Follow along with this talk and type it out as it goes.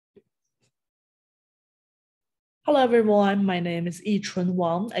Hello, everyone. My name is Yichun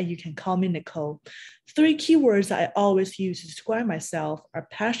Wang, and you can call me Nicole. Three keywords I always use to describe myself are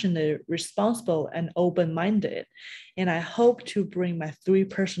passionate, responsible, and open-minded. And I hope to bring my three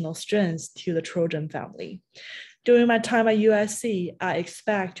personal strengths to the Trojan family. During my time at USC, I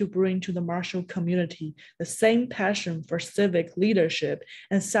expect to bring to the Marshall community the same passion for civic leadership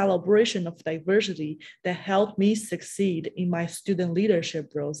and celebration of diversity that helped me succeed in my student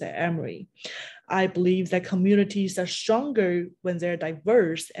leadership roles at Emory. I believe that communities are stronger when they're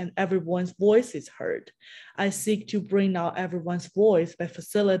diverse and everyone's voice is heard. I seek to bring out everyone's voice by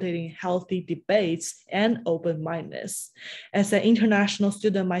facilitating healthy debates and open-mindedness. As an international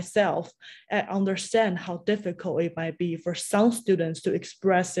student myself, I understand how difficult it might be for some students to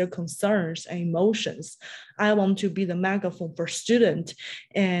express their concerns and emotions. I want to be the megaphone for students,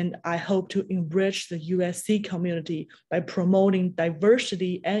 and I hope to enrich the USC community by promoting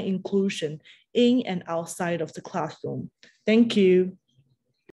diversity and inclusion in and outside of the classroom. Thank you.